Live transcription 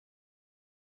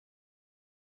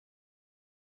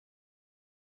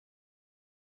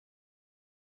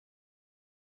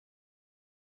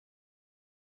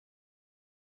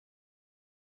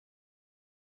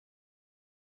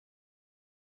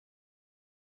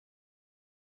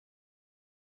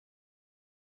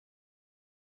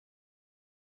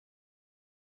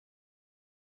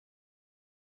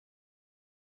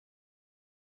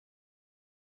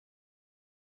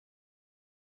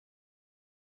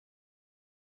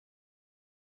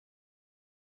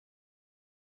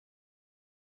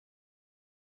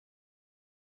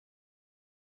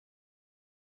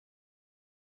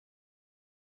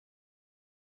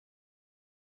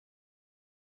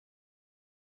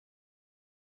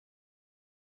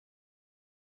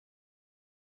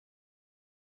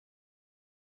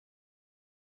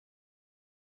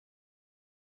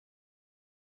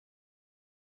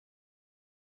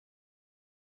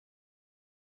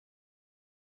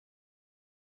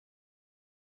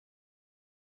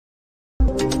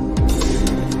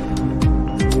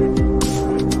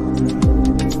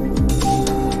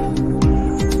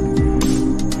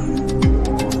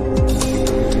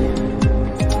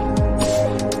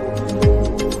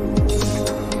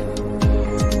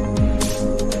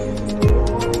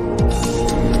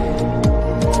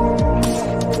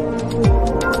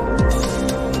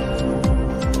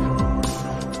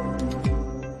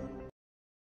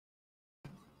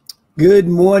Good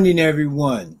morning,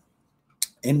 everyone,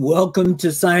 and welcome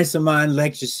to Science of Mind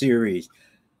lecture series.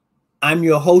 I'm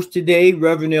your host today,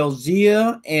 Reverend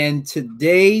Elzia, and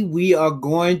today we are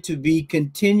going to be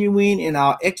continuing in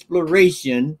our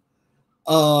exploration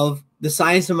of the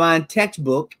Science of Mind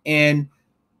textbook. And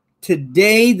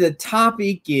today the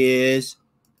topic is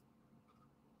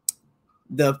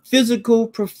the physical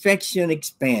perfection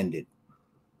expanded.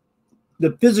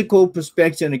 The physical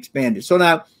perfection expanded. So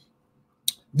now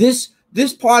this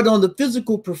part on the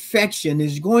physical perfection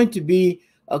is going to be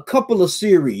a couple of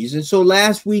series. And so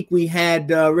last week we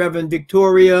had Reverend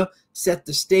Victoria set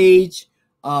the stage.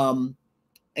 And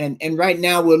right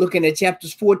now we're looking at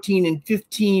chapters 14 and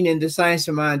 15 in the Science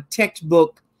of Mind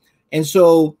textbook. And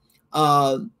so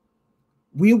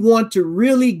we want to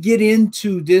really get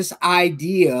into this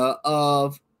idea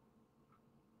of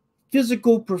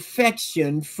physical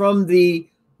perfection from the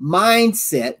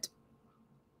mindset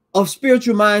of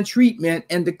spiritual mind treatment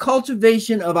and the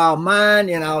cultivation of our mind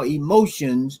and our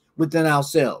emotions within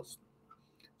ourselves.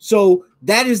 So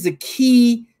that is the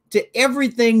key to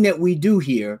everything that we do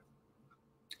here.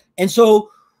 And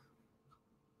so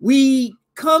we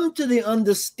come to the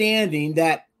understanding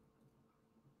that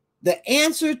the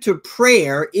answer to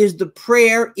prayer is the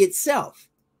prayer itself.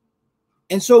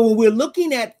 And so when we're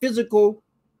looking at physical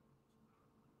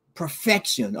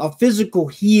perfection or physical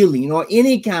healing or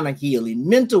any kind of healing,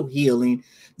 mental healing,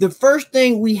 the first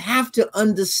thing we have to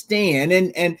understand,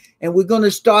 and we're going to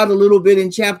start a little bit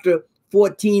in chapter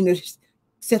 14 to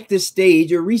set the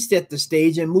stage or reset the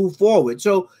stage and move forward.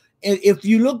 So if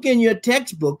you look in your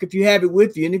textbook, if you have it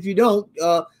with you, and if you don't,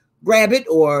 grab it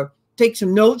or take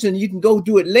some notes and you can go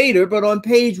do it later. But on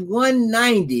page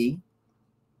 190,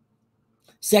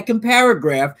 second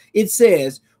paragraph, it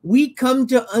says, we come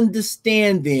to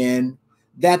understand then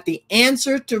that the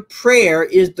answer to prayer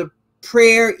is the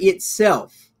prayer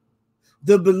itself.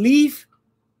 The belief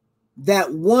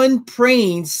that one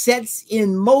praying sets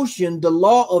in motion the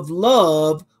law of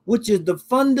love, which is the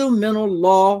fundamental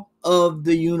law of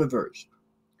the universe.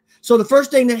 So the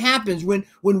first thing that happens when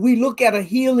we look at a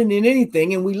healing in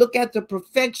anything and we look at the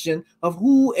perfection of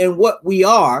who and what we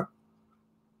are,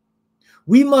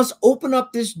 we must open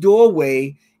up this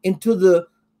doorway into the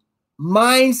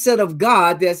mindset of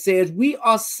God that says we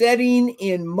are setting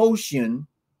in motion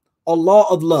a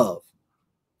law of love,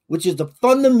 which is the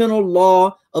fundamental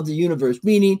law of the universe,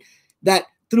 meaning that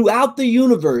throughout the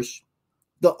universe,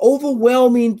 the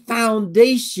overwhelming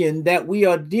foundation that we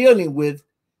are dealing with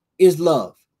is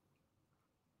love.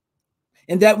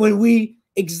 And that when we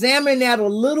examine that a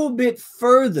little bit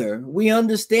further, we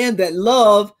understand that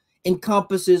love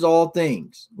encompasses all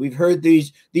things. We've heard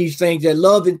these things that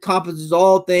love encompasses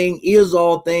all things, is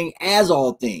all things, as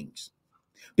all things.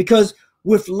 Because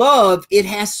with love, it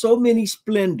has so many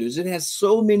splendors, it has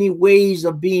so many ways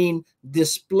of being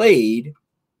displayed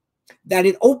that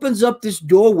it opens up this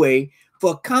doorway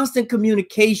for constant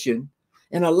communication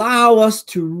and allow us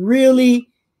to really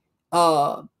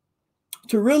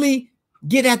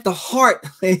get at the heart,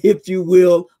 if you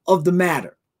will, of the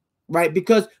matter. Right?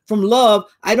 Because from love,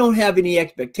 I don't have any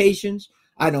expectations.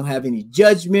 I don't have any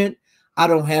judgment. I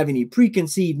don't have any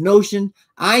preconceived notion.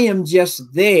 I am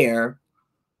just there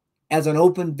as an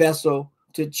open vessel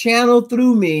to channel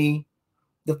through me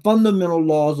the fundamental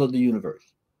laws of the universe.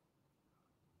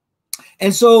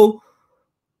 And so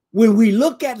when we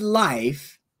look at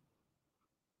life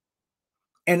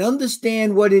and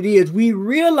understand what it is, we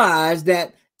realize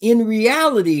that in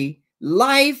reality,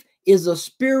 life is a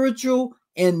spiritual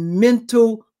and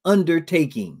mental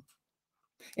undertaking,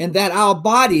 and that our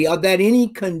body or that any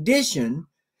condition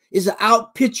is an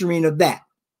outpicturing of that.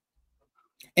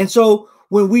 And so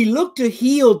when we look to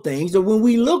heal things, or when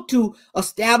we look to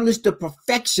establish the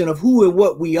perfection of who and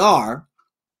what we are,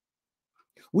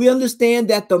 we understand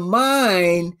that the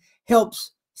mind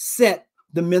helps set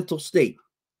the mental state.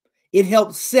 It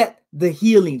helps set the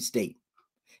healing state.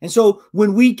 And so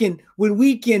when we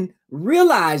can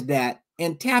realize that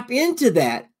and tap into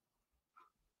that,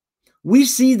 we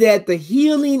see that the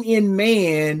healing in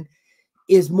man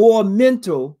is more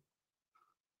mental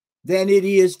than it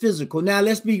is physical. Now,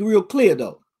 let's be real clear,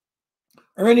 though.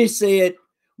 Ernest said,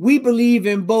 we believe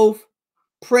in both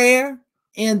prayer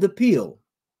and the pill,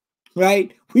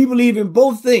 right? We believe in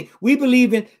both things. We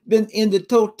believe in the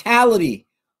totality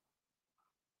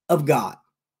of God.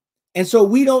 And so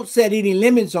we don't set any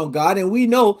limits on God. And we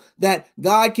know that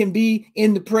God can be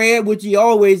in the prayer, which he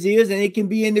always is, and it can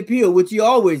be in the pill, which he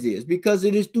always is, because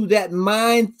it is through that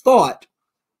mind thought,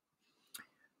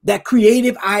 that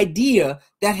creative idea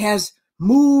that has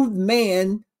moved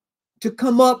man to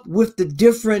come up with the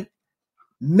different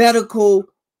medical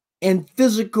and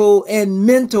physical and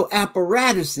mental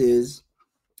apparatuses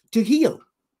to heal.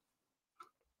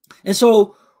 And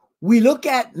so we look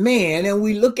at man and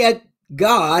we look at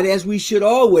God, as we should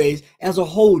always, as a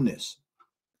wholeness,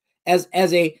 as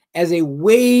a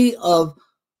way of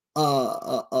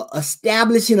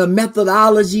establishing a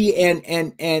methodology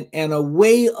and a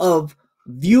way of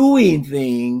viewing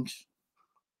things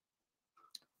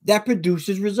that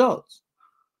produces results.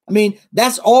 I mean,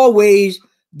 that's always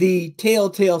the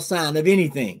telltale sign of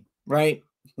anything, right?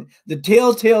 The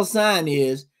telltale sign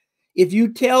is if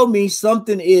you tell me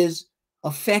something is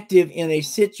effective in a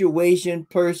situation,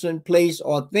 person, place,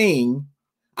 or thing,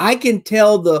 I can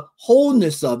tell the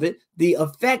wholeness of it, the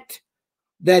effect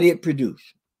that it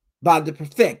produces, by the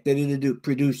effect that it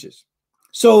produces.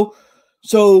 So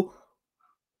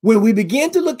when we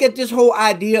begin to look at this whole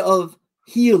idea of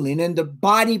healing and the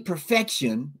body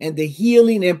perfection and the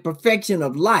healing and perfection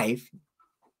of life,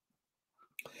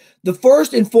 the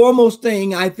first and foremost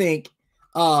thing I think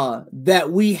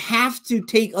that we have to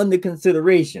take under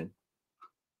consideration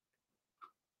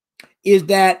is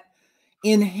that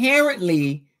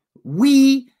inherently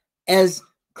we, as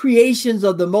creations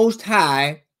of the Most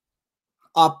High,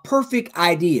 are perfect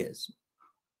ideas.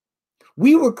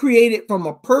 We were created from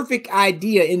a perfect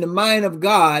idea in the mind of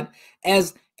God,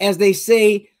 as they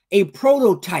say, a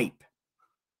prototype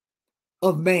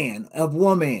of man, of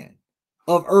woman,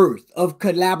 of earth, of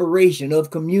collaboration,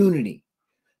 of community.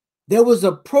 There was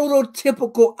a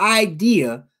prototypical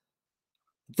idea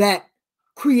that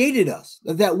created us,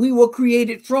 that we were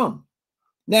created from.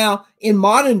 Now, in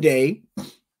modern day,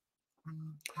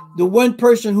 the one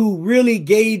person who really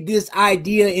gave this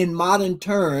idea in modern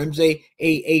terms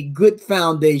a good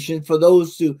foundation for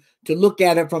those to look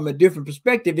at it from a different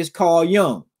perspective is Carl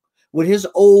Jung, with his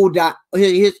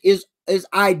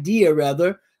idea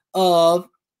rather of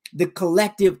the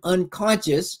collective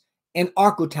unconscious and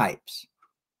archetypes.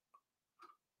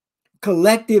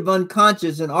 Collective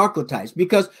unconscious and archetypes,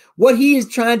 because what he is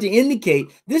trying to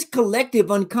indicate, this collective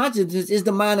unconsciousness is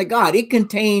the mind of God. It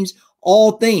contains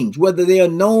all things, whether they are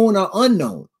known or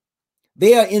unknown.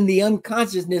 They are in the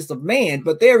unconsciousness of man,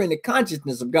 but they're in the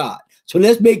consciousness of God. So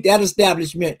let's make that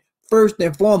establishment first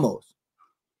and foremost.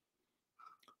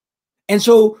 And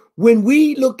so when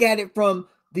we look at it from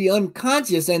the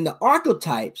unconscious and the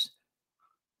archetypes,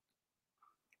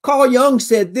 Carl Jung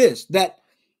said this, that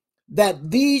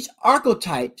these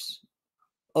archetypes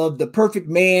of the perfect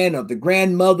man, of the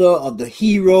grandmother, of the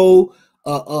hero,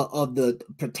 of the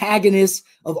protagonist,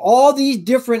 of all these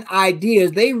different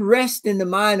ideas, they rest in the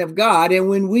mind of God. And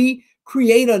when we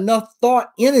create enough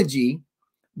thought energy,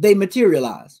 they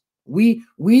materialize. We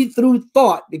through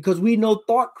thought, because we know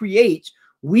thought creates,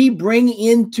 we bring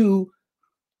into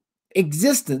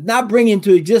existence, not bring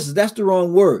into existence, that's the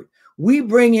wrong word. We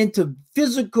bring into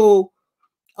physical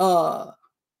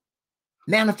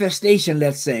manifestation,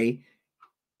 let's say,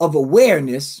 of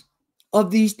awareness of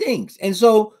these things. And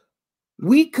so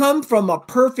we come from a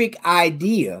perfect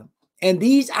idea, and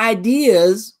these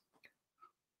ideas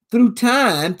through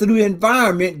time, through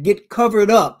environment, get covered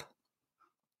up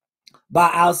by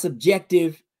our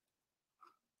subjective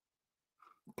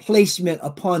placement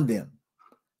upon them,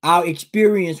 our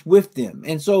experience with them.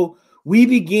 And so we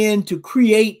begin to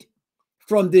create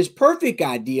from this perfect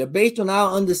idea based on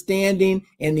our understanding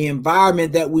and the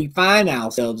environment that we find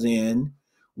ourselves in.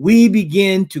 We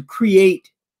begin to create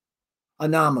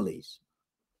anomalies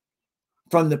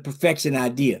from the perfection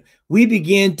idea. We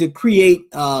begin to create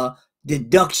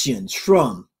deductions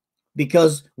from,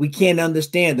 because we can't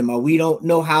understand them, or we don't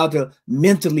know how to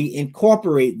mentally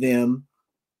incorporate them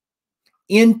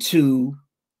into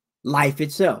life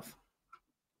itself.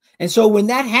 And so when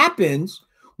that happens,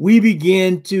 we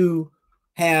begin to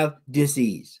have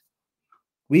dis-ease.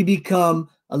 We become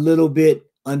a little bit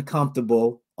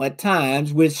uncomfortable at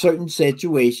times with certain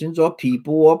situations or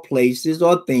people or places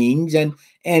or things.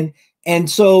 And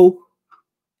so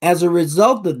as a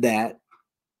result of that,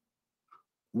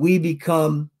 we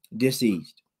become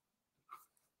dis-eased.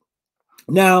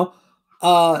 Now,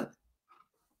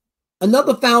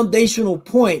 another foundational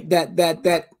point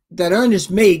that Ernest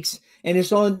makes, and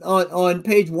it's on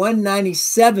page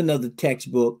 197 of the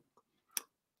textbook,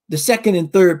 the second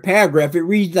and third paragraph, it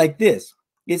reads like this.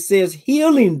 It says,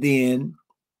 healing then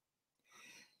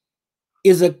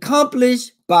is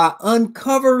accomplished by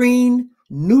uncovering,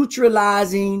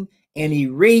 neutralizing, and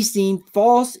erasing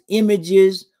false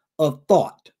images of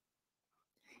thought,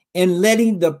 and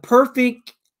letting the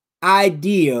perfect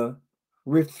idea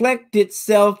reflect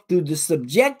itself through the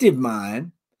subjective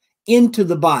mind into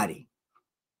the body.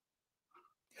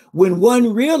 When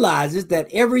one realizes that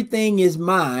everything is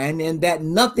mind and that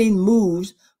nothing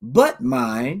moves but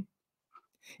mine,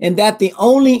 and that the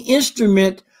only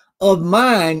instrument of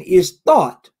mine is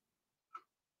thought,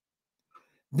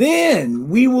 then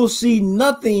we will see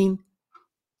nothing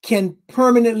can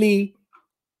permanently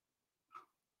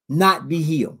not be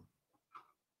healed.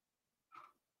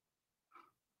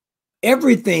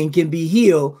 Everything can be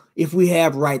healed if we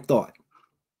have right thought.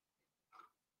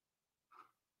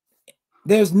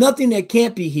 There's nothing that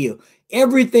can't be healed.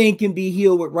 Everything can be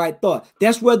healed with right thought.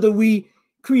 That's whether we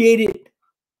create it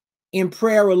in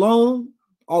prayer alone,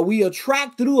 or we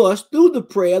attract through us, through the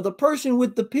prayer, the person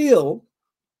with the pill,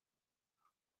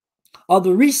 or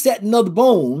the resetting of the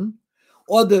bone,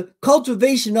 or the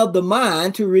cultivation of the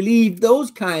mind to relieve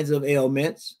those kinds of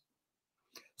ailments,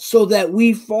 so that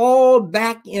we fall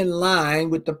back in line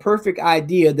with the perfect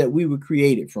idea that we were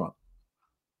created from.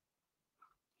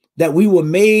 That we were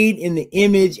made in the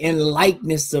image and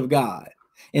likeness of God.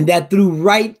 And that through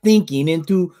right thinking and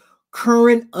through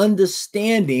current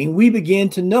understanding, we begin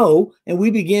to know and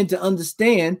we begin to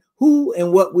understand who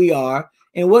and what we are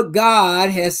and what God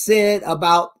has said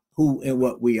about who and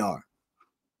what we are.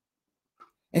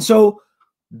 And so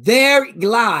therein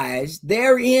lies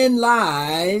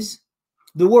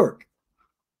the work.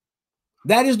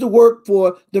 That is the work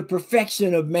for the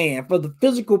perfection of man, for the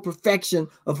physical perfection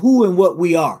of who and what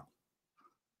we are.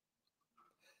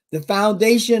 The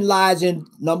foundation lies in,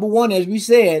 number one, as we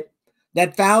said,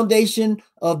 that foundation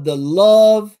of the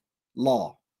love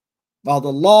law, or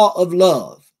the law of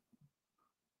love.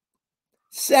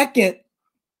 Second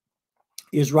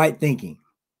is right thinking,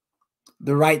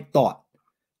 the right thought.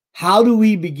 How do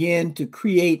we begin to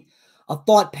create a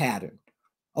thought pattern,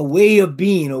 a way of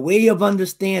being, a way of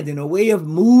understanding, a way of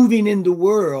moving in the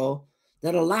world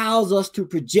that allows us to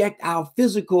project our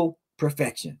physical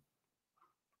perfection?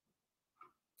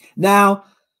 Now,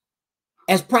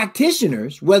 as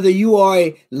practitioners, whether you are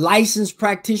a licensed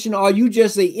practitioner or you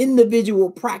just an individual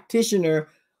practitioner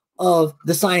of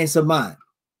the science of mind,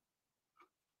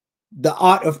 the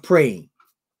art of praying,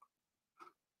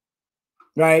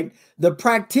 right? The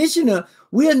practitioner,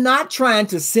 we're not trying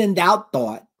to send out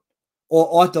thought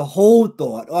or to hold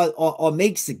thought or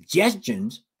make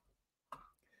suggestions.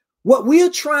 What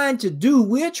we're trying to do,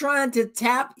 we're trying to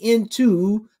tap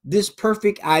into this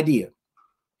perfect idea.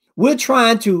 We're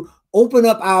trying to open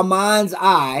up our mind's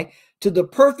eye to the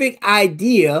perfect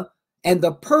idea and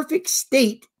the perfect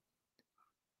state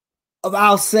of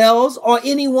ourselves or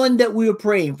anyone that we're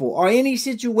praying for or any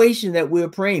situation that we're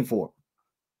praying for.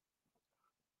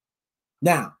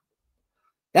 Now,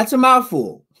 that's a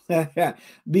mouthful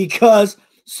because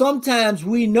sometimes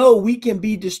we know we can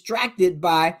be distracted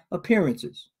by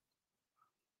appearances.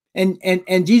 And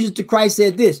Jesus the Christ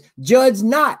said this, judge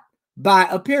not by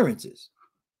appearances.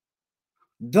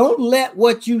 Don't let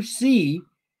what you see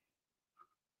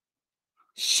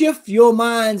shift your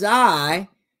mind's eye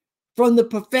from the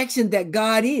perfection that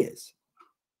God is,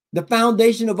 the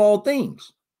foundation of all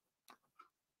things.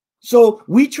 So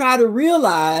we try to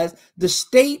realize the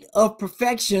state of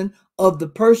perfection of the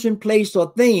person, place,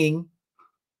 or thing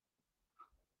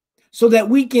so that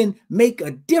we can make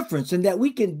a difference and that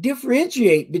we can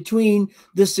differentiate between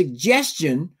the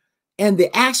suggestion and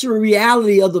the actual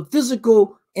reality of the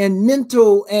physical and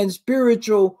mental and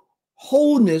spiritual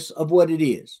wholeness of what it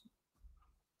is.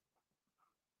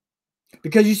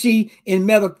 Because you see, in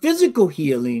metaphysical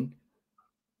healing,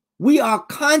 we are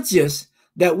conscious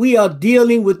that we are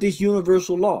dealing with this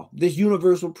universal law, this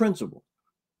universal principle,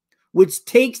 which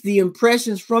takes the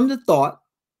impressions from the thought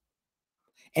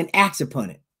and acts upon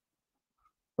it.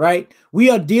 Right? We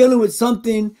are dealing with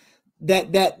something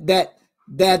that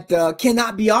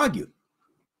cannot be argued.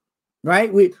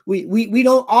 Right? We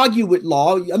don't argue with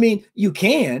law. I mean, you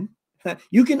can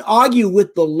argue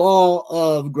with the law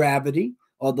of gravity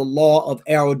or the law of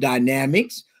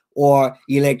aerodynamics or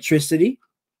electricity.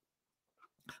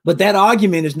 But that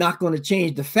argument is not going to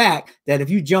change the fact that if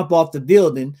you jump off the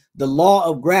building, the law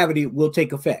of gravity will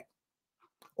take effect.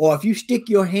 Or if you stick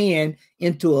your hand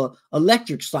into an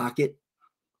electric socket,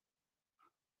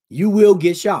 you will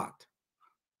get shocked.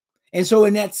 And so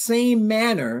in that same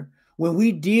manner, when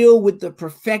we deal with the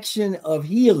perfection of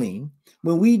healing,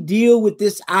 when we deal with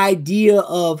this idea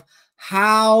of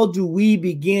how do we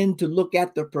begin to look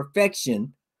at the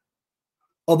perfection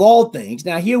of all things.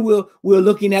 Now here we're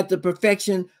looking at the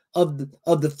perfection of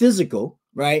the physical,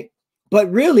 right?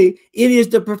 But really it is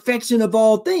the perfection of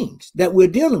all things that we're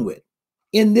dealing with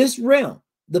in this realm,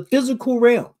 the physical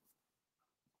realm.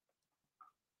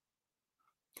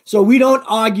 So we don't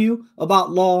argue about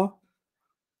law.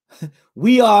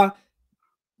 We are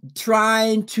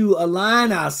trying to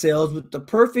align ourselves with the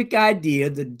perfect idea,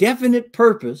 the definite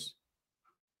purpose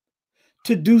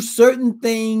to do certain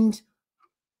things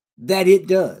that it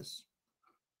does.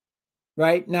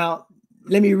 Right? Now,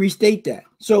 let me restate that.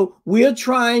 So we're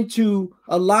trying to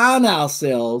align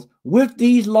ourselves with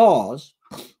these laws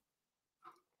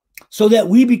so that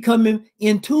we become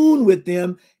in tune with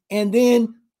them, and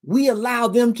then we allow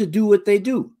them to do what they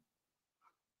do.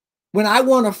 When I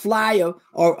want to fly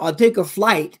or take a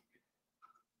flight,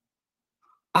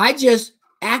 I just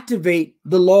activate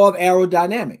the law of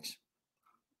aerodynamics.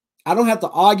 I don't have to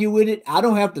argue with it. I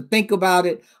don't have to think about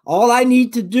it. All I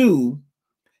need to do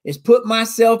is put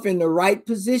myself in the right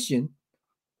position,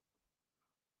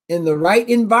 in the right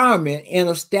environment, and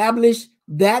establish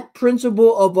that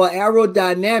principle of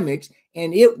aerodynamics,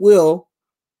 and it will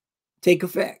take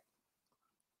effect.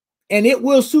 And it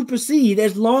will supersede.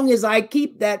 As long as I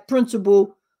keep that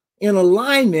principle in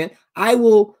alignment, I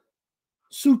will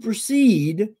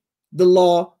supersede the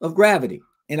law of gravity,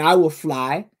 and I will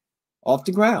fly off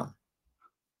the ground.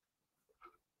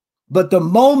 But the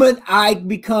moment I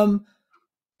become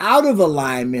out of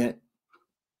alignment,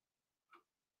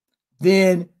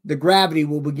 then the gravity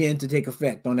will begin to take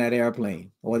effect on that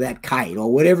airplane or that kite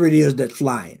or whatever it is that's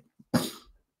flying.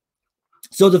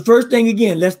 So the first thing,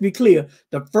 again, let's be clear,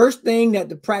 the first thing that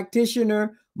the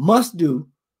practitioner must do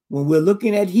when we're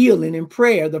looking at healing and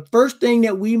prayer, the first thing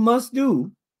that we must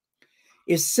do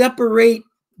is separate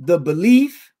the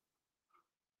belief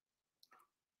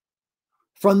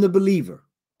from the believer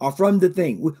or from the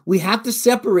thing. We have to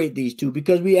separate these two,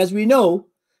 because as we know,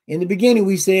 in the beginning,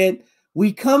 we said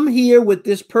we come here with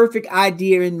this perfect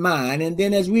idea in mind, and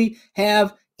then as we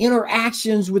have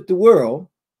interactions with the world,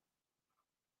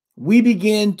 we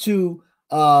begin to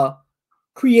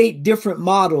create different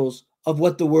models of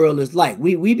what the world is like.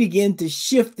 We begin to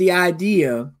shift the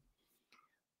idea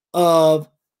of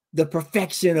the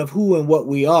perfection of who and what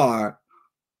we are,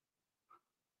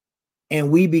 and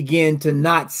we begin to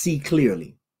not see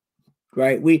clearly,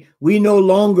 right? We no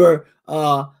longer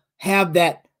have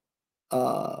that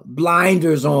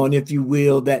blinders on, if you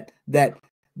will, that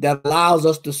allows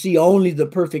us to see only the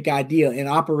perfect idea and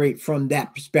operate from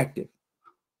that perspective.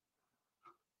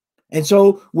 And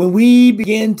so when we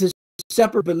begin to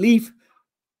separate belief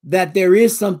that there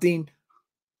is something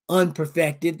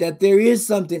unperfected, that there is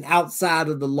something outside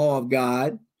of the law of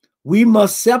God, we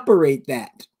must separate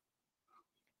that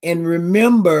and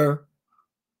remember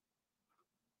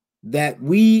that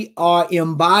we are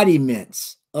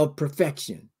embodiments of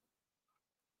perfection.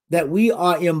 That we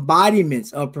are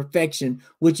embodiments of perfection,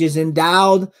 which is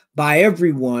endowed by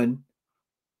everyone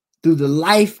through the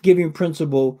life-giving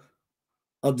principle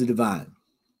of the divine.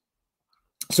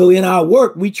 So in our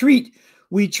work, we treat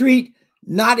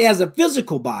not as a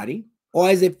physical body or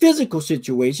as a physical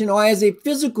situation or as a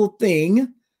physical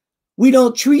thing. We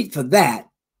don't treat for that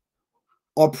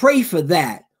or pray for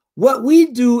that. What we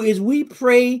do is we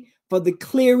pray for the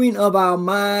clearing of our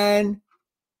mind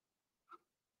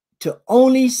to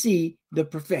only see the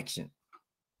perfection.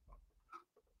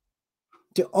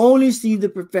 To only see the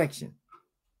perfection.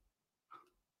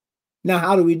 Now,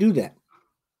 how do we do that?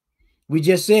 We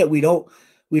just said we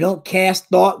don't cast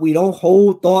thought, we don't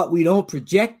hold thought, we don't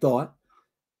project thought.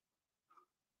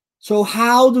 So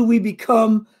how do we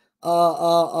become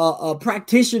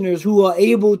practitioners who are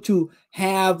able to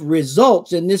have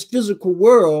results in this physical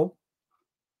world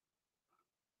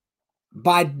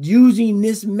by using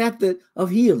this method of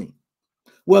healing?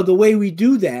 Well, the way we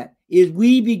do that is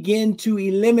we begin to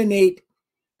eliminate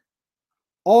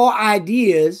all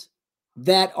ideas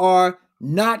that are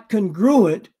not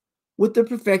congruent with the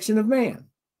perfection of man.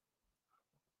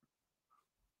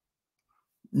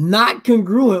 Not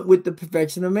congruent with the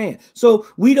perfection of man. So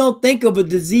we don't think of a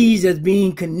disease as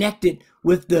being connected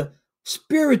with the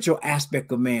spiritual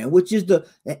aspect of man, which is the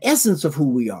essence of who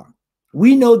we are.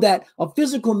 We know that a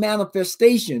physical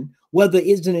manifestation, whether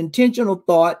it's an intentional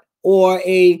thought or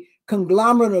a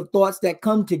conglomerate of thoughts that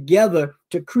come together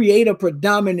to create a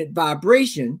predominant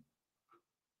vibration,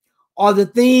 are the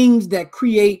things that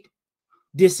create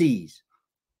disease.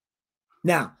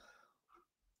 Now,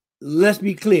 let's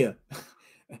be clear.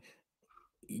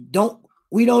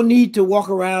 We don't need to walk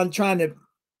around trying to,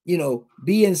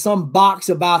 be in some box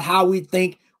about how we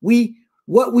think.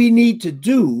 What we need to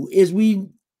do is we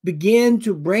begin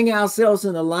to bring ourselves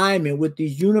in alignment with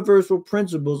these universal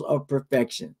principles of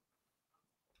perfection.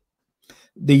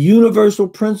 The universal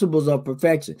principles of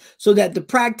perfection, so that the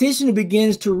practitioner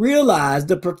begins to realize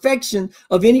the perfection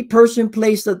of any person,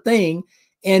 place, or thing,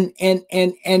 and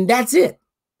that's it.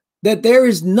 That there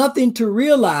is nothing to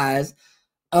realize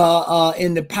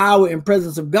in the power and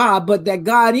presence of God, but that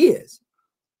God is.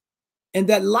 and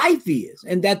that life is,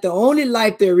 and that the only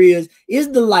life there is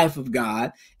the life of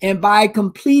God. And by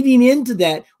completing into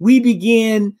that, we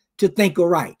begin to think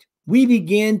aright. We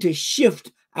begin to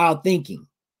shift our thinking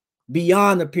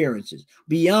beyond appearances,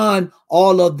 beyond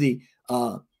all of the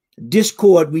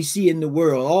discord we see in the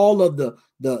world, all of the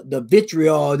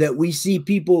vitriol that we see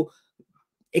people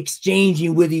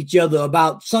exchanging with each other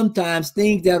about sometimes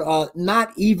things that are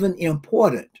not even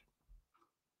important,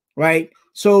 right?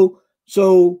 So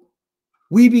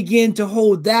we begin to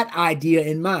hold that idea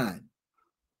in mind.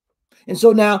 And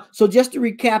so now, so just to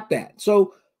recap that.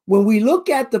 So when we look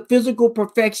at the physical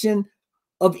perfection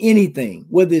of anything,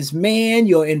 whether it's man,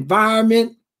 your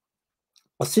environment,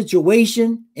 a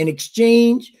situation, an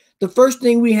exchange, the first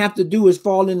thing we have to do is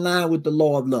fall in line with the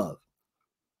law of love.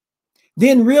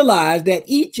 Then realize that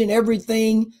each and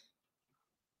everything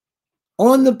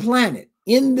on the planet,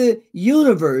 in the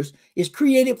universe, is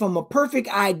created from a perfect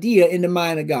idea in the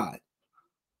mind of God.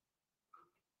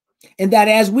 And that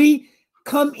as we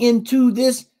come into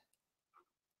this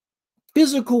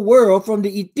physical world from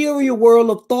the ethereal world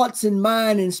of thoughts and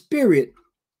mind and spirit,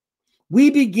 we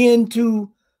begin to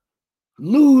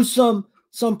lose some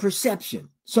perception,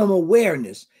 some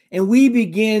awareness, and we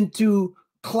begin to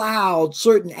cloud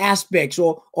certain aspects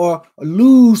or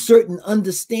lose certain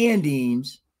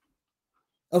understandings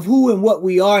of who and what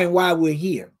we are and why we're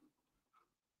here,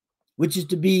 which is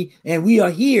to be, and we are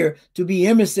here to be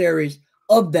emissaries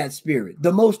of that spirit,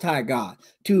 the Most High God,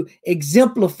 to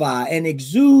exemplify and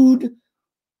exude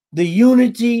the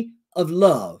unity of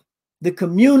love, the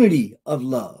community of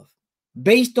love,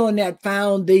 based on that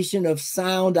foundation of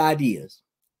sound ideas.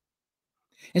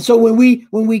 And so when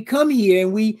we come here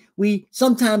and we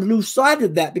sometimes lose sight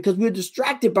of that because we're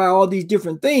distracted by all these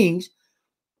different things,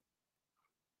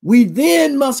 we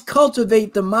then must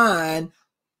cultivate the mind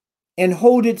and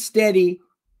hold it steady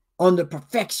on the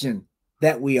perfection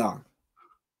that we are.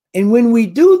 And when we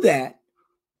do that,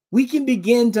 we can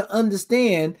begin to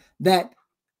understand that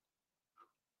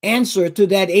answer to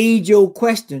that age-old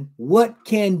question, what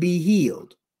can be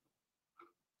healed?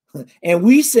 And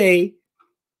we say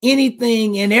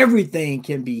anything and everything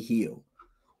can be healed.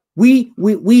 We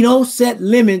don't set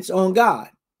limits on God.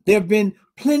 There have been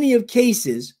plenty of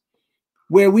cases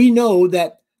where we know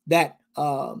that there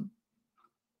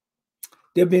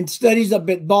have been studies up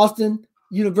at Boston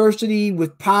University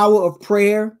with power of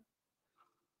prayer.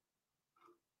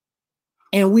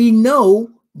 And we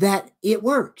know that it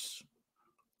works.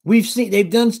 We've seen, they've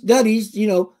done studies, you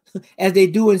know, as they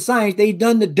do in science, they've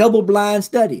done the double-blind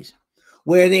studies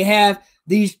where they have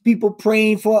these people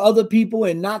praying for other people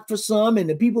and not for some, and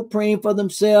the people praying for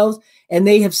themselves, and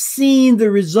they have seen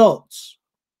the results,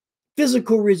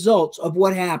 physical results of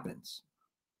what happens.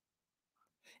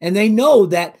 And they know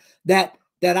that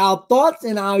our thoughts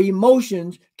and our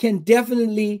emotions can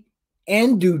definitely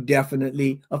and do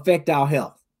definitely affect our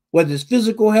health, whether it's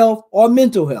physical health or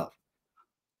mental health,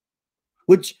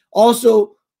 which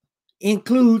also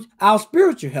includes our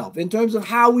spiritual health in terms of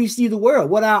how we see the world,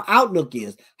 what our outlook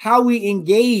is, how we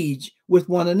engage with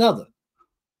one another.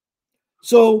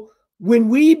 So when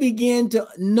we begin to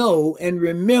know and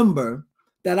remember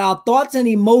that our thoughts and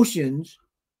emotions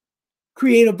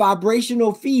create a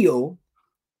vibrational field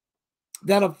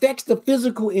that affects the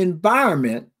physical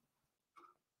environment,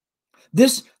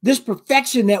 this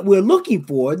perfection that we're looking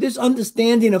for, this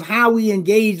understanding of how we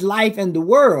engage life and the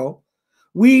world,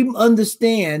 we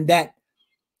understand that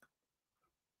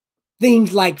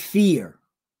things like fear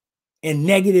and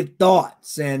negative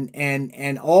thoughts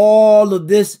and all of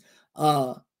this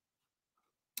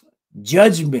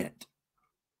judgment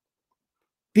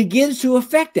begins to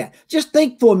affect that. Just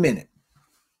think for a minute.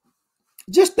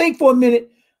 Just think for a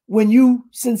minute when you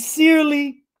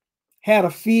sincerely had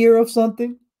a fear of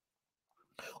something,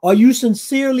 or you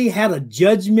sincerely had a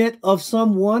judgment of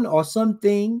someone or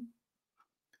something,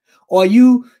 or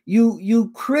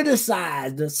you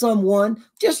criticized someone.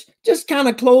 Just kind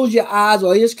of close your eyes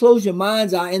or just close your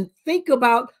mind's eye and think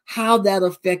about how that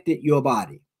affected your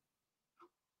body.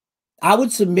 I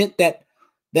would submit that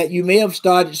you may have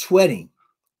started sweating.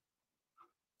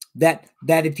 That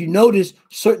if you notice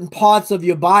certain parts of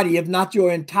your body, if not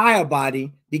your entire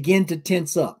body, begin to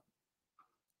tense up.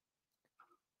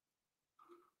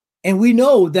 And we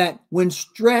know that when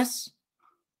stress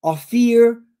or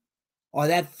fear or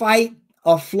that fight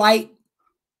or flight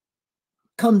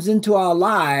comes into our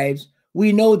lives,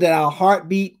 we know that our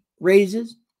heartbeat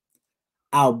raises,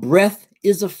 our breath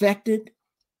is affected,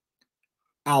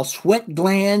 our sweat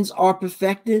glands are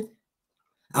affected,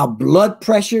 our blood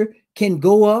pressure can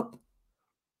go up.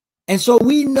 And so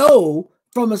we know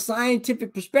from a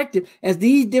scientific perspective, as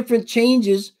these different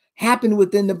changes happen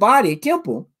within the body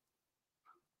temple,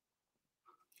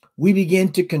 we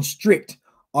begin to constrict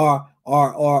or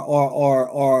put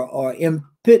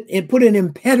an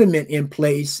impediment in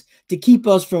place to keep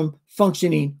us from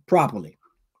functioning properly.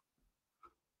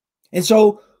 And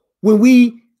so when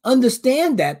we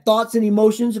understand that thoughts and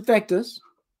emotions affect us,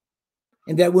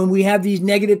 and that when we have these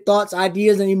negative thoughts,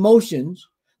 ideas, and emotions,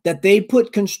 that they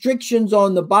put constrictions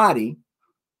on the body,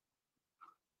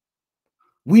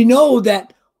 we know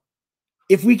that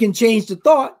if we can change the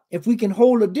thought, if we can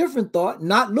hold a different thought,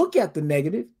 not look at the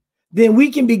negative, then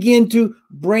we can begin to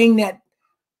bring that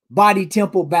body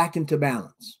temple back into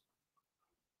balance.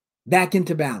 Back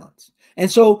into balance.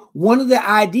 And so one of the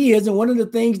ideas and one of the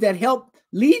things that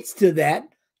leads to that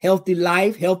healthy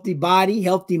life, healthy body,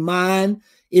 healthy mind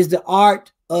is the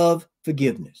art of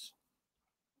forgiveness.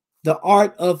 The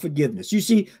art of forgiveness. You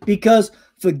see, because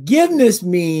forgiveness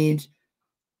means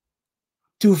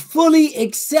to fully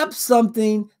accept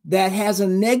something that has a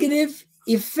negative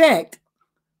effect,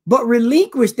 but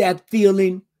relinquish that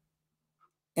feeling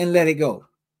and let it go.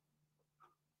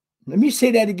 Let me say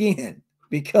that again,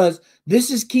 because this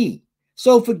is key.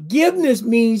 So forgiveness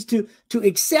means to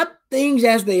accept things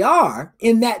as they are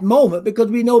in that moment, because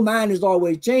we know mind is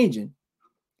always changing,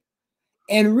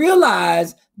 and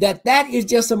realize that that is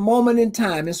just a moment in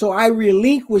time. And so I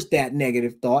relinquish that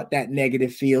negative thought, that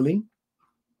negative feeling.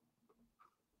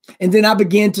 And then I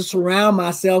begin to surround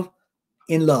myself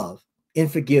in love, in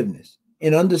forgiveness,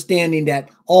 in understanding that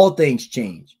all things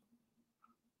change.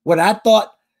 What I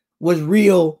thought was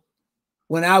real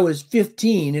when I was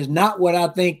 15 is not what I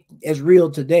think is real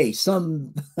today,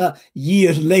 some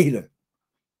years later,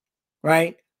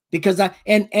 right? Because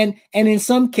and in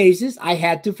some cases, I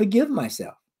had to forgive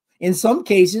myself. In some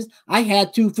cases, I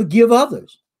had to forgive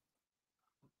others,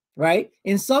 right?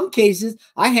 In some cases,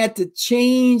 I had to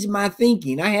change my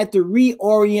thinking. I had to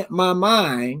reorient my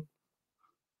mind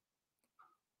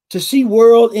to see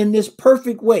world in this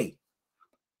perfect way.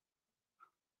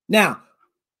 Now,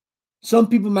 some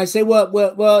people might say,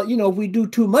 well, you know, if we do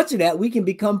too much of that, we can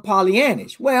become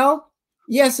Pollyannish. Well,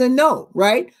 yes and no,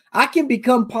 right? I can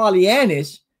become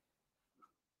Pollyannish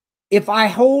if I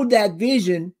hold that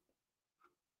vision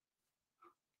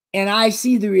and I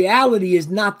see the reality is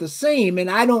not the same,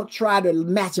 and I don't try to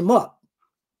match them up,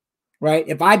 right?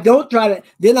 If I don't try to,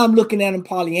 then I'm looking at them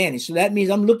Pollyannish. So that means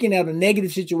I'm looking at a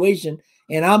negative situation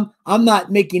and I'm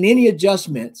not making any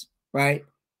adjustments, right?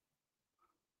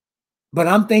 But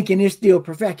I'm thinking it's still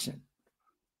perfection.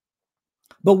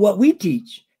 But what we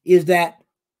teach is that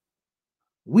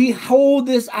we hold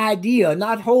this idea,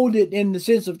 not hold it in the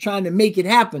sense of trying to make it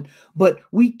happen, but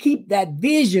we keep that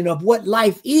vision of what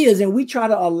life is, and we try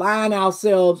to align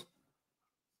ourselves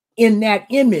in that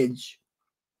image,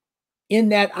 in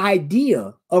that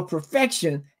idea of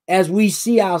perfection as we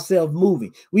see ourselves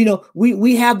moving. We know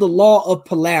we have the law of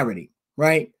polarity,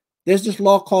 right? There's this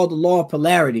law called the law of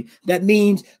polarity. That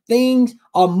means things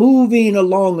are moving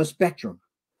along a spectrum,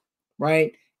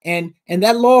 right? And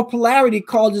that law of polarity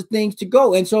causes things to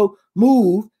go and so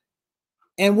move.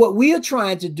 And what we are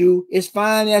trying to do is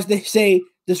find, as they say,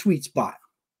 the sweet spot,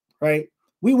 right?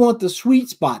 We want the sweet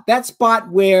spot, that spot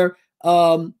where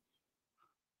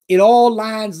it all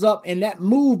lines up and that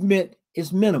movement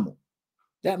is minimal.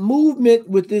 That movement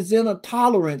with this inner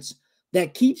tolerance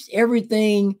that keeps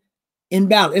everything in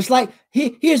balance. It's like,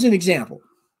 here's an example.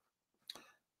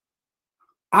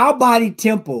 Our body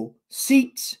temple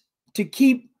seeks to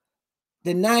keep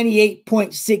the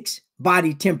 98.6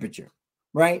 body temperature,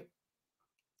 right?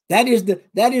 That is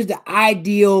the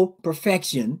ideal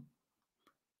perfection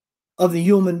of the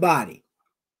human body.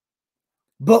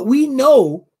 But we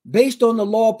know, based on the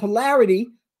law of polarity,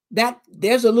 that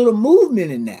there's a little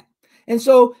movement in that. And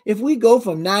so if we go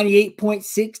from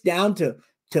 98.6 down to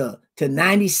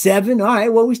 97, all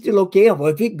right, well, we're still okay.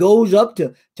 Or if it goes up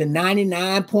to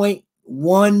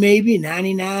 99.1, maybe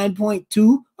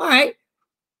 99.2, all right,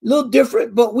 a little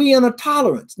different, but we in a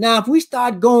tolerance. Now, if we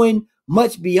start going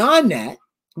much beyond that,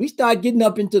 we start getting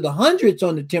up into the hundreds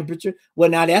on the temperature, well,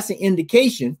 now that's an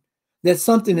indication that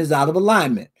something is out of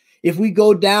alignment. If we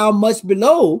go down much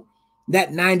below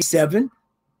that 97,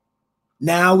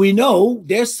 now we know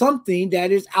there's something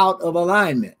that is out of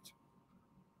alignment.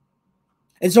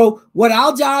 And so what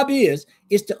our job is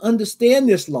to understand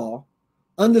this law,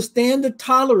 understand the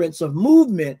tolerance of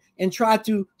movement, and try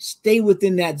to stay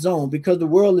within that zone, because the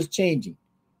world is changing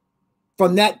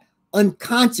from that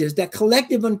unconscious, that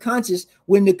collective unconscious.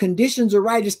 When the conditions are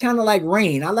right, it's kind of like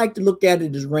rain. I like to look at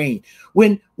it as rain.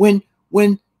 When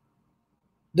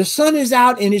the sun is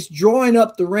out and it's drawing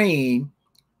up the rain,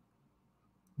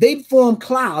 they form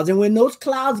clouds. And when those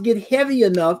clouds get heavy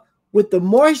enough, with the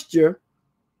moisture,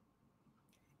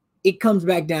 it comes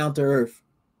back down to earth.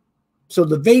 So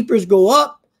the vapors go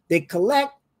up, they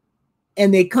collect,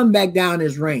 and they come back down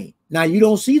as rain. Now, you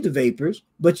don't see the vapors,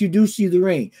 but you do see the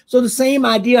rain. So the same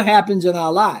idea happens in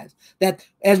our lives, that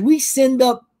as we send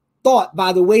up thought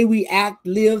by the way we act,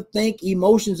 live, think,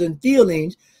 emotions, and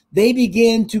feelings, they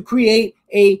begin to create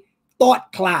a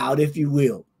thought cloud, if you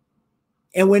will.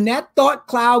 And when that thought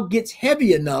cloud gets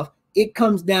heavy enough, it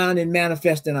comes down and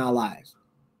manifests in our lives.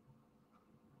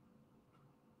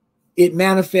 It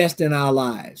manifests in our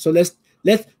lives. So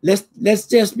let's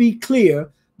just be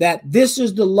clear that this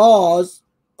is the laws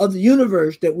of the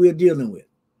universe that we're dealing with.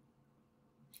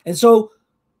 And so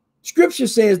scripture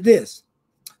says this,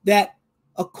 that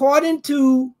according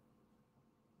to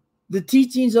the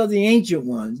teachings of the ancient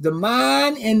ones, the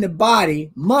mind and the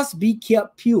body must be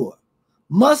kept pure,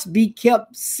 must be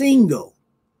kept single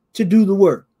to do the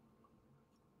work,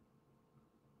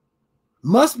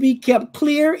 must be kept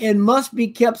clear, and must be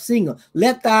kept single.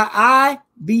 Let thy eye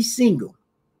be single.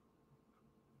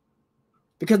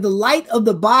 Because the light of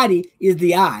the body is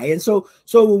the eye. And so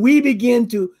when we begin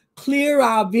to clear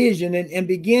our vision and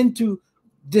begin to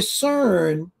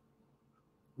discern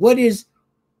what is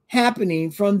happening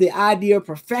from the idea of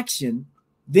perfection,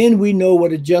 then we know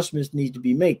what adjustments need to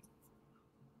be made.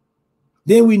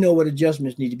 Then we know what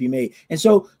adjustments need to be made. And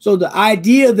so the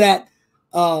idea that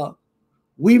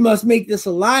we must make this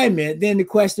alignment, then the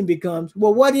question becomes,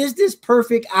 well, what is this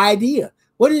perfect idea?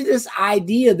 What is this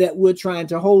idea that we're trying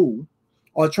to hold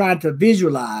or trying to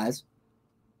visualize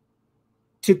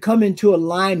to come into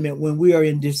alignment when we are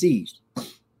in disease?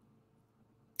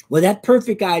 Well, that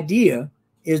perfect idea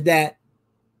is that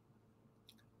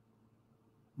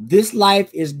this life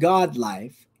is God's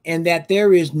life, and that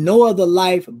there is no other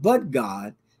life but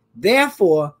God.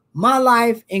 Therefore, my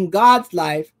life and God's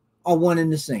life are one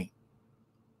and the same.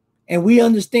 And we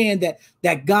understand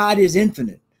that God is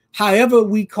infinite, however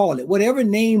we call it, whatever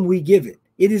name we give it.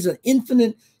 It is an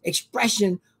infinite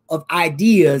expression of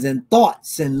ideas and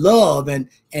thoughts and love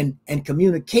and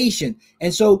communication.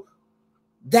 And so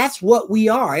that's what we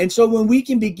are. And so when we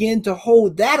can begin to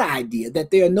hold that idea that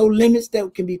there are no limits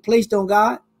that can be placed on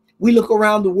God, we look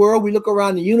around the world, we look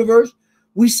around the universe,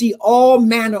 we see all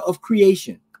manner of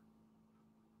creation.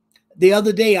 The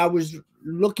other day I was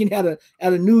looking at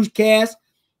a newscast,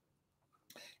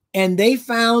 and they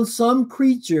found some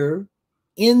creature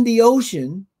in the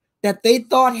ocean that they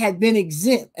thought had been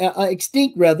extinct, for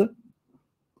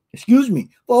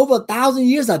over 1,000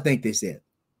 years, I think they said.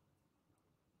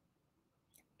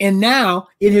 And now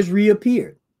it has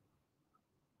reappeared.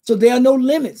 So there are no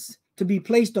limits to be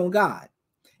placed on God.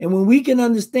 And when we can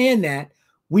understand that,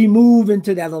 we move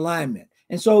into that alignment.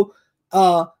 And so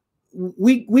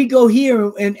we go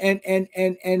here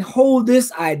and hold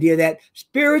this idea that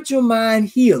spiritual mind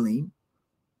healing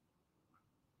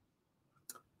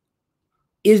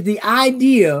is the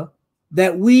idea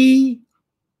that we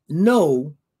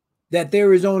know that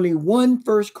there is only one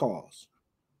first cause.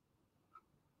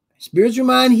 Spiritual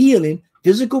mind healing,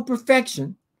 physical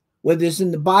perfection, whether it's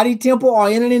in the body, temple, or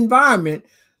in an environment,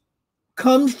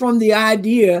 comes from the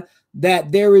idea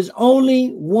that there is only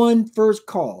one first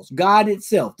cause, God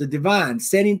itself, the divine,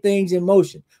 setting things in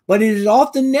motion. But it is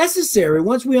often necessary,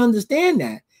 once we understand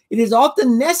that, it is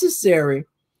often necessary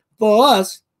for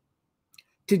us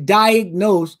to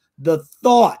diagnose the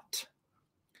thought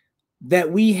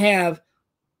that we have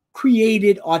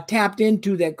created or tapped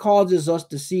into that causes us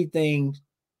to see things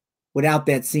without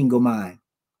that single mind,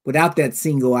 without that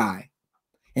single eye.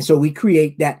 And so we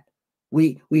create that,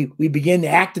 we begin to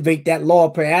activate that law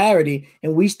of polarity,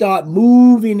 and we start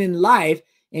moving in life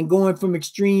and going from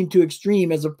extreme to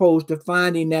extreme, as opposed to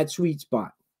finding that sweet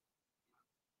spot.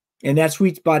 And that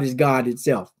sweet spot is God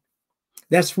itself.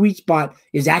 That sweet spot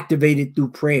is activated through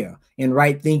prayer and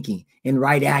right thinking and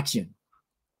right action.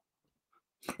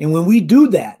 And when we do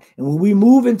that, and when we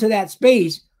move into that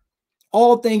space,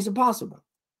 all things are possible.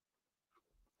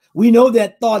 We know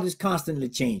that thought is constantly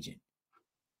changing.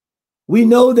 We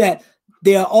know that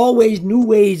there are always new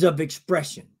ways of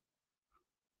expression.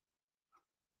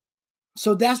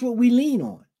 So that's what we lean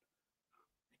on.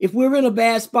 If we're in a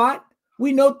bad spot,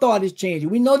 we know thought is changing.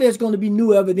 We know there's going to be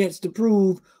new evidence to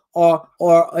prove or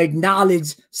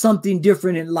acknowledge something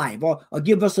different in life, or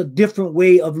give us a different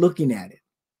way of looking at it.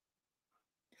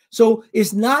 So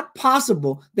it's not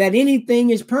possible that anything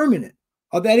is permanent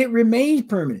or that it remains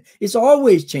permanent. It's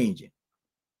always changing.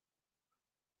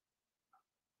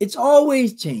 It's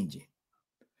always changing.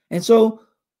 And so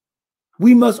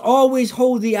we must always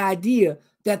hold the idea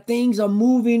that things are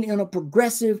moving in a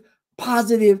progressive,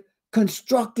 positive,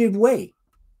 constructive way.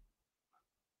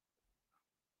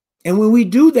 And when we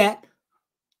do that,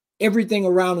 everything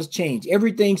around us change.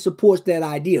 Everything supports that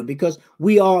idea because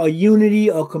we are a unity,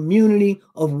 a community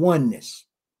of oneness.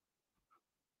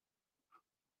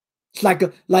 It's like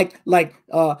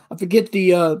I forget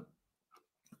the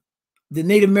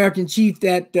Native American chief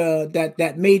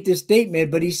that made this statement,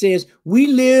 but he says we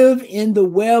live in the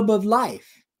web of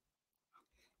life,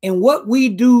 and what we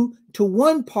do to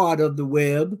one part of the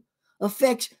web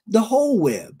affects the whole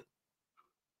web.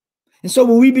 And so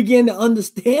when we begin to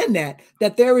understand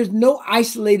that there is no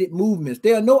isolated movements,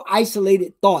 there are no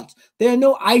isolated thoughts, there are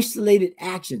no isolated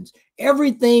actions.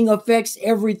 Everything affects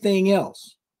everything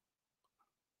else.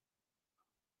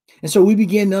 And so we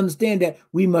begin to understand that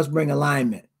we must bring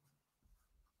alignment.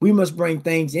 We must bring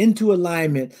things into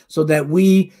alignment so that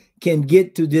we can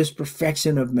get to this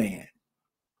perfection of man,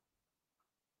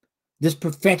 this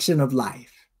perfection of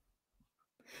life.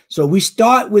 So we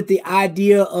start with the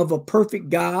idea of a perfect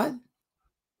God,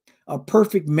 a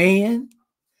perfect man,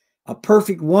 a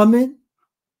perfect woman,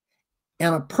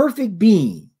 and a perfect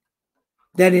being,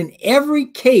 that in every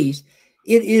case,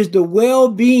 it is the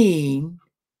well-being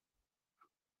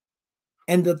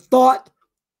and the thought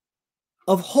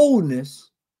of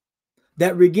wholeness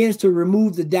that begins to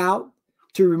remove the doubt,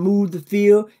 to remove the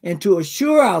fear, and to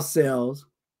assure ourselves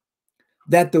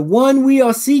that the one we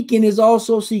are seeking is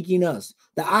also seeking us.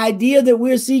 The idea that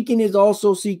we're seeking is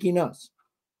also seeking us.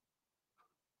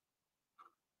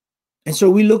 And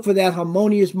so we look for that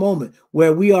harmonious moment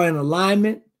where we are in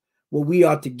alignment, where we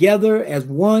are together as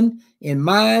one in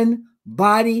mind,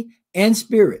 body, and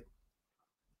spirit.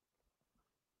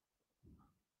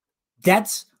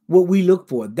 That's what we look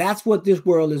for. That's what this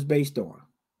world is based on.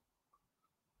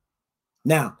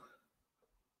 Now,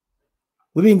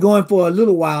 we've been going for a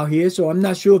little while here, so I'm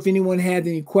not sure if anyone has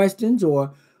any questions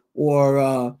or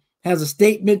has a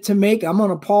statement to make. I'm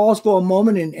going to pause for a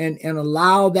moment and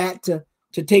allow that to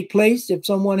take place if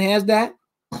someone has that.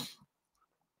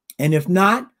 And if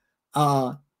not,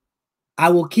 I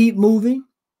will keep moving.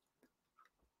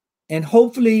 And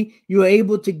hopefully you're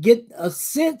able to get a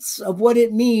sense of what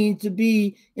it means to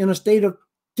be in a state of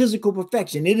physical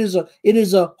perfection. It is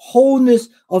a wholeness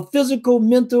of physical,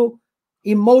 mental,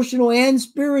 emotional, and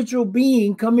spiritual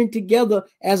being coming together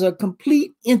as a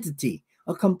complete entity,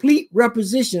 a complete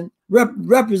representation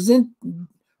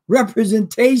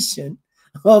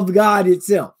of God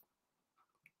itself.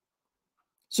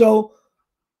 So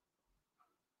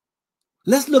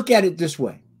let's look at it this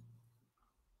way.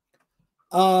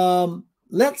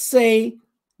 Let's say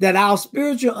that our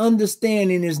spiritual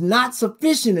understanding is not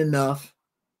sufficient enough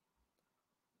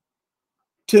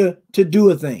to do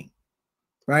a thing,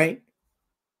 right?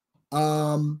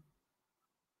 Do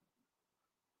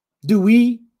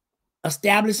we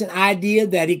establish an idea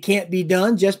that it can't be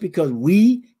done just because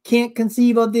we can't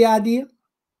conceive of the idea?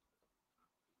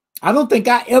 I don't think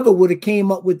I ever would have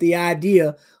came up with the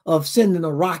idea of sending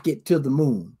a rocket to the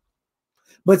moon,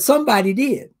 but somebody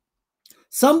did.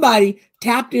 Somebody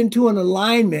tapped into an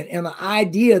alignment and an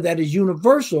idea that is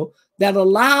universal that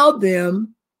allowed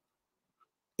them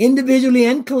individually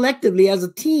and collectively as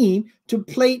a team to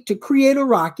create a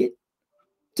rocket,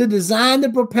 to design the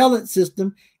propellant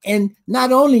system, and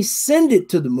not only send it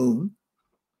to the moon,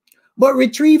 but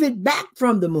retrieve it back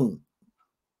from the moon.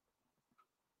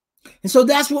 And so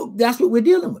that's what we're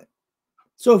dealing with.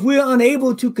 So if we're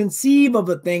unable to conceive of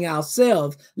a thing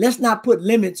ourselves, let's not put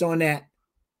limits on that.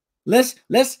 Let's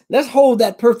hold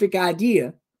that perfect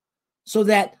idea so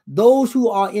that those who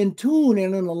are in tune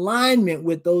and in alignment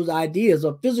with those ideas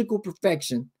of physical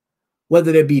perfection,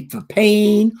 whether it be for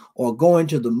pain or going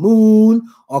to the moon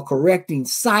or correcting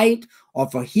sight or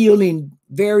for healing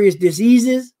various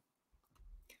diseases,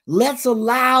 let's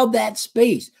allow that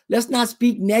space. Let's not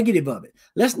speak negative of it.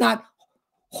 Let's not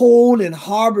hold and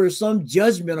harbor some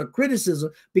judgment or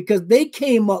criticism because they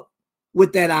came up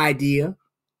with that idea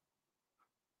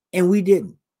and we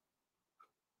didn't.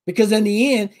 Because in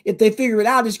the end, if they figure it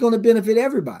out, it's going to benefit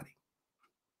everybody.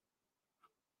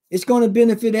 It's going to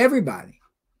benefit everybody.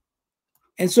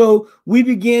 And so we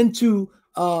begin to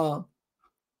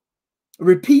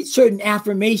repeat certain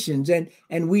affirmations and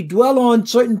we dwell on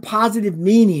certain positive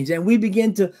meanings and we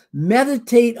begin to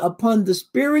meditate upon the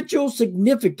spiritual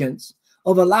significance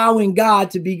of allowing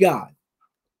God to be God.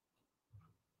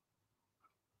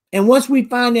 And once we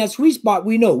find that sweet spot,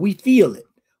 we know, we feel it.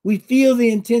 We feel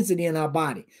the intensity in our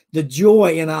body, the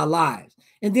joy in our lives.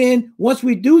 And then once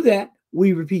we do that,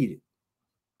 we repeat it,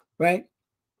 right?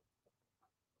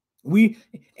 We,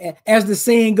 as the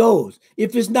saying goes,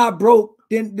 if it's not broke,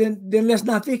 then let's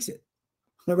not fix it,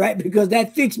 all right? Because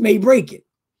that fix may break it.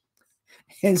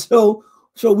 And so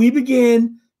we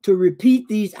begin to repeat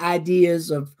these ideas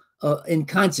of in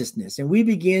consciousness, and we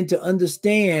begin to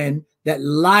understand that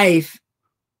life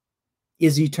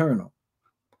is eternal,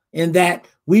 and that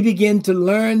we begin to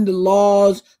learn the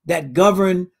laws that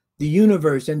govern the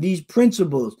universe and these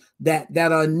principles that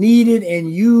are needed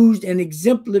and used and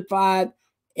exemplified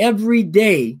every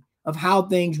day of how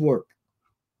things work.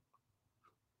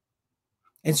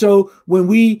 And so when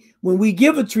we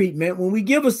give a treatment, when we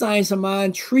give a science of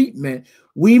mind treatment,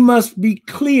 we must be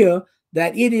clear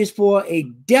that it is for a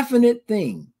definite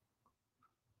thing.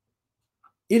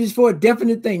 It is for a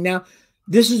definite thing. Now,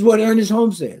 this is what Ernest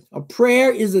Holmes says. A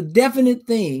prayer is a definite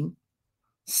thing,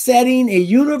 setting a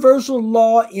universal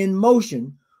law in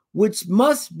motion, which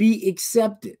must be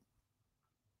accepted.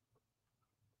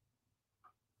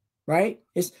 Right?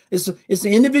 It's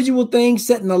an individual thing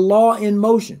setting a law in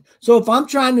motion. So if I'm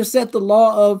trying to set the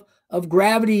law of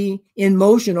gravity in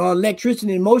motion or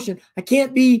electricity in motion, I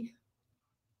can't be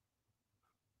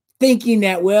thinking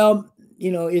that, well,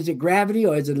 you know, is it gravity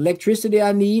or is it electricity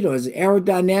I need, or is it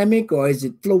aerodynamic, or is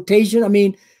it flotation? I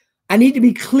mean, I need to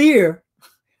be clear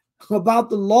about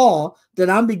the law that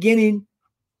I'm beginning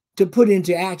to put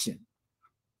into action.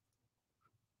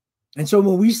 And so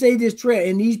when we say this prayer,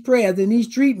 in these prayers, in these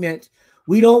treatments,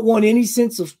 we don't want any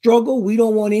sense of struggle. We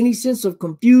don't want any sense of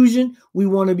confusion. We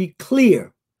want to be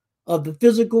clear of the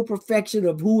physical perfection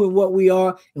of who and what we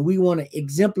are. And we want to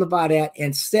exemplify that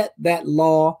and set that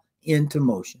law into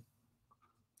motion.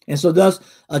 And so thus,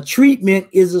 a treatment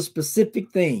is a specific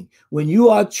thing. When you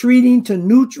are treating to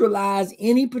neutralize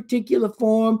any particular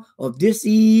form of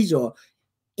disease or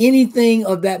anything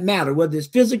of that matter, whether it's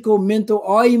physical, mental,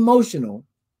 or emotional,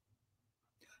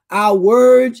 our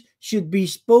words should be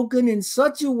spoken in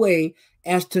such a way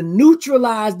as to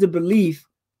neutralize the belief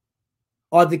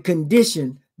or the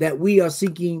condition that we are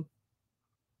seeking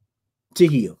to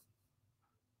heal.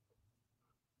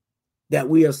 That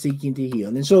we are seeking to heal.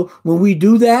 And so when we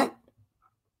do that,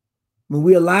 when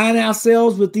we align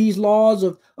ourselves with these laws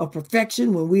of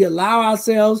perfection, when we allow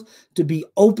ourselves to be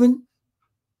open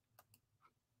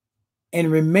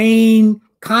and remain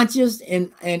conscious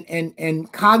and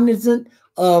cognizant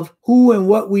of who and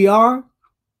what we are,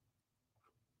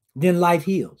 then life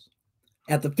heals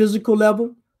at the physical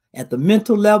level, at the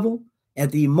mental level,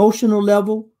 at the emotional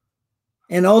level,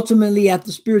 and ultimately at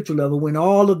the spiritual level, when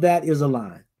all of that is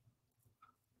aligned.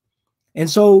 And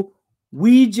so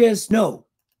we just know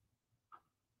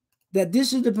that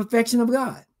this is the perfection of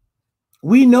God.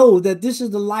 We know that this is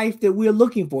the life that we're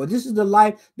looking for. This is the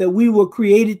life that we were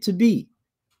created to be.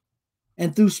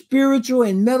 And through spiritual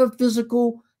and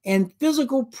metaphysical and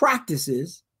physical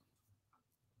practices,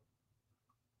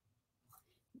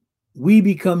 we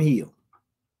become healed.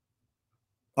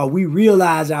 Or we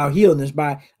realize our healness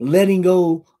by letting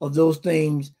go of those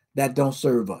things that don't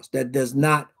serve us, that does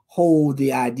not hold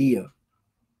the idea.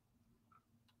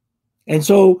 And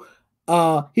so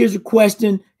here's a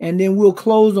question, and then we'll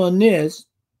close on this.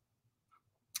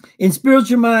 In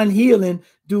spiritual mind healing,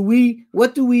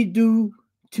 what do we do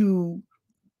to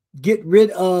get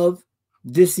rid of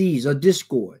disease or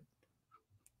discord?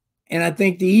 And I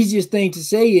think the easiest thing to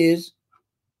say is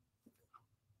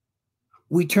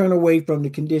we turn away from the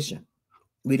condition.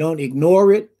 We don't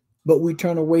ignore it, but we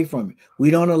turn away from it. We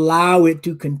don't allow it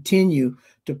to continue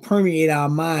to permeate our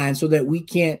mind so that we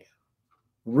can't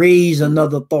raise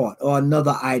another thought or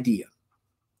another idea.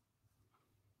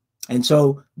 And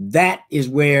so that is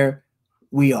where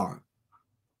we are.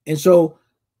 And so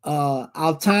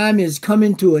our time is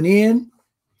coming to an end.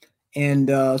 And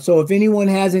so if anyone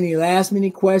has any last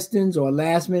minute questions or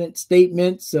last minute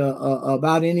statements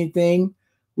about anything,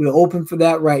 we're open for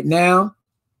that right now.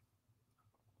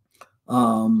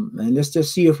 And let's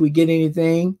just see if we get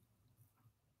anything.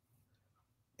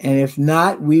 And if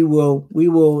not, we will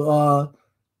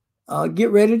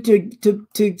get ready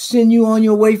to send you on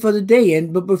your way for the day.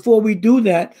 But before we do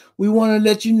that, we want to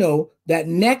let you know that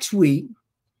next week,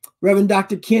 Reverend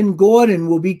Dr. Ken Gordon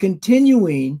will be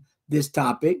continuing this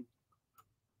topic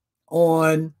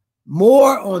on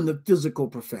more on the physical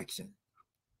perfection,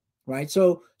 right?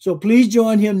 So please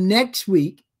join him next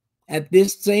week at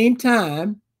this same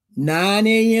time, 9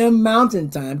 a.m. Mountain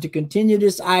Time, to continue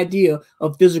this idea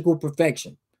of physical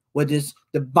perfection, whether it's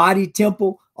the body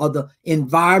temple or the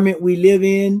environment we live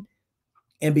in,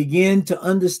 and begin to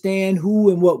understand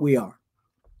who and what we are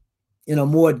in a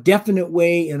more definite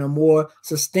way, in a more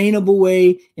sustainable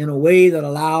way, in a way that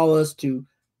allow us to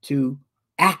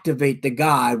activate the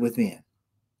God within.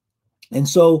 And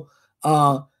so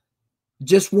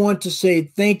just want to say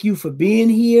thank you for being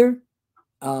here.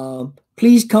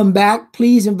 Please come back.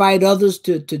 Please invite others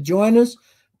to join us.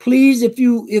 Please, if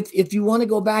you want to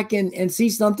go back and see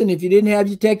something, if you didn't have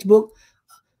your textbook,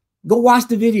 go watch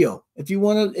the video. If you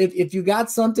want to, if you got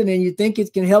something and you think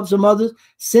it can help some others,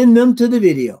 send them to the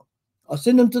video or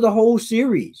send them to the whole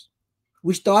series.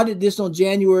 We started this on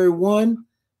January 1,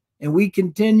 and we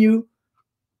continue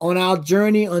on our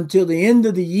journey until the end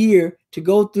of the year to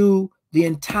go through the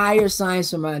entire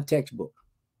Science of Mind textbook.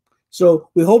 So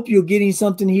we hope you're getting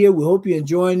something here. We hope you're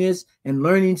enjoying this and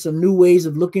learning some new ways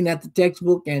of looking at the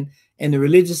textbook and the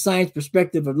religious science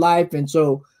perspective of life. And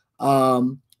so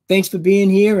thanks for being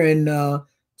here, and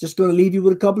just going to leave you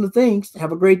with a couple of things.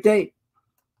 Have a great day.